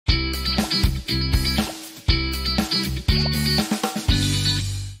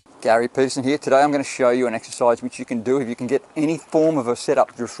Gary Peterson here. Today I'm going to show you an exercise which you can do if you can get any form of a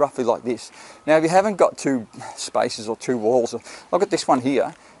setup just roughly like this. Now if you haven't got two spaces or two walls, look at this one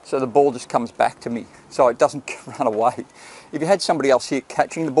here, so the ball just comes back to me so it doesn't run away. If you had somebody else here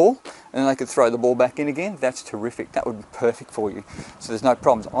catching the ball and they could throw the ball back in again, that's terrific. That would be perfect for you. So there's no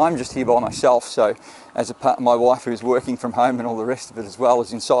problems. I'm just here by myself, so as a part, my wife who's working from home and all the rest of it as well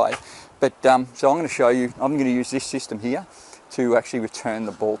is inside. But so I'm going to show you, I'm going to use this system here to actually return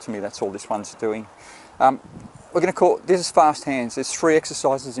the ball to me. That's all this one's doing. We're going to call, this is fast hands. There's 3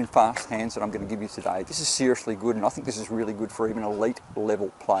 exercises in fast hands that I'm going to give you today. This is seriously good, and I think this is really good for even elite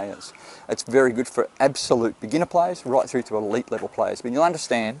level players. It's very good for absolute beginner players right through to elite level players, but you'll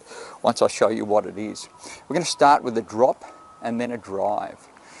understand once I show you what it is. We're going to start with a drop and then a drive.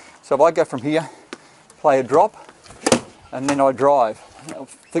 So if I go from here, play a drop, and then I drive. I'll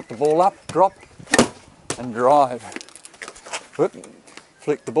flick the ball up, drop, and drive. Whoop,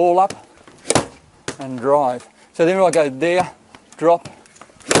 flick the ball up and drive. So then I go there, drop,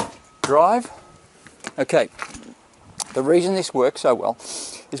 drive. Okay, the reason this works so well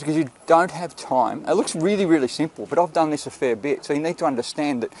is because you don't have time. It looks really, really simple, but I've done this a fair bit, so you need to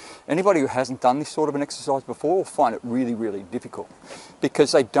understand that anybody who hasn't done this sort of an exercise before will find it really, really difficult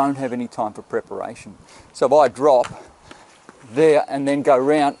because they don't have any time for preparation. So if I drop there and then go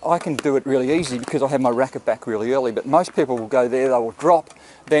round, I can do it really easy because I have my racket back really early, but most people will go there, they will drop,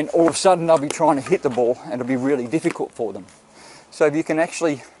 then all of a sudden they'll be trying to hit the ball and it'll be really difficult for them. So if you can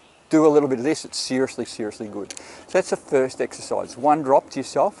actually do a little bit of this, it's seriously, seriously good. So that's the first exercise, one drop to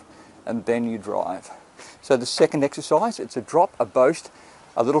yourself and then you drive. So the second exercise, it's a drop, a boast,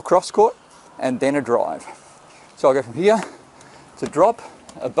 a little cross court and then a drive. So I go from here, it's a drop,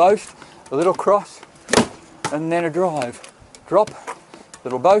 a boast, a little cross and then a drive. Drop,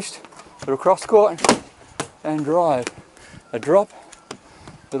 little boast, little cross court, and drive. A drop,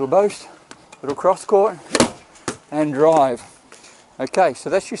 little boast, little cross court, and drive. Okay, so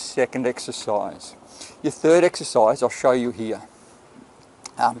that's your second exercise. Your third exercise, I'll show you here.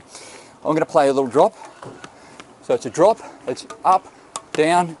 I'm going to play a little drop. So it's a drop, it's up,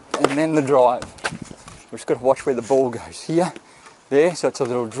 down, and then the drive. We've just got to watch where the ball goes. Here, there, so it's a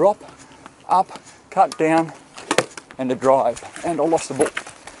little drop, up, cut down, and a drive, and I lost the ball.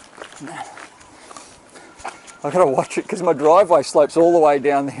 I've got to watch it because my driveway slopes all the way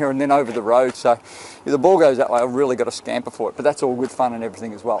down there and then over the road, so if the ball goes that way I've really got to scamper for it, but that's all good fun and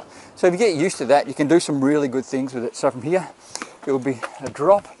everything as well. So if you get used to that, you can do some really good things with it. So from here it will be a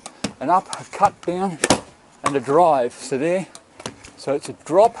drop, an up, a cut down, and a drive. So there, so it's a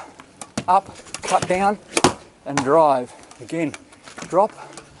drop, up, cut down, and drive. Again, drop,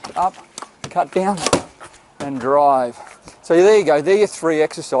 up, cut down, and drive. So there you go, there are your 3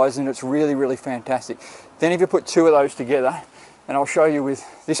 exercises, and it's really, really fantastic. Then if you put 2 of those together, and I'll show you with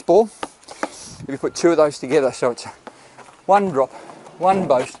this ball, if you put 2 of those together, so it's 1 drop, 1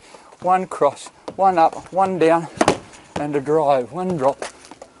 boast, 1 cross, 1 up, 1 down, and a drive. 1 drop,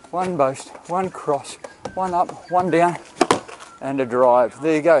 1 boast, 1 cross, 1 up, 1 down, and a drive.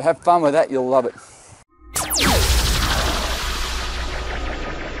 There you go, have fun with that, you'll love it.